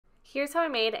Here's how I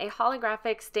made a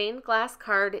holographic stained glass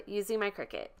card using my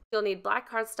Cricut. You'll need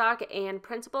black cardstock and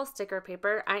printable sticker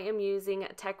paper. I am using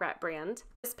Tech Wrap brand.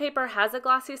 This paper has a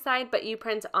glossy side, but you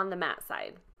print on the matte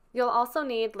side. You'll also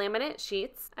need laminate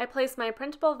sheets. I place my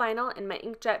printable vinyl in my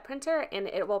inkjet printer and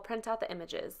it will print out the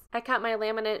images. I cut my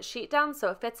laminate sheet down so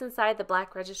it fits inside the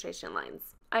black registration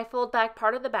lines. I fold back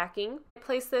part of the backing. I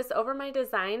place this over my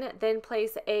design, then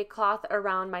place a cloth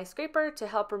around my scraper to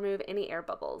help remove any air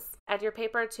bubbles. Add your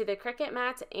paper to the Cricut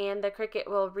mat and the Cricut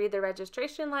will read the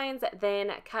registration lines,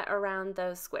 then cut around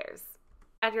those squares.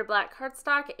 Add your black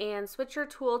cardstock and switch your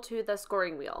tool to the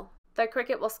scoring wheel. The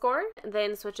Cricut will score,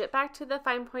 then switch it back to the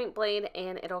fine point blade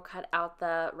and it'll cut out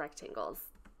the rectangles.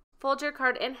 Fold your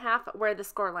card in half where the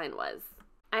score line was.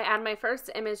 I add my first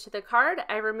image to the card,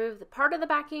 I remove the part of the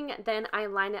backing, then I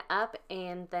line it up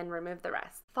and then remove the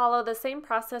rest. Follow the same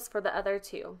process for the other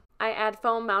two. I add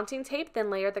foam mounting tape, then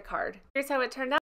layer the card. Here's how it turned out.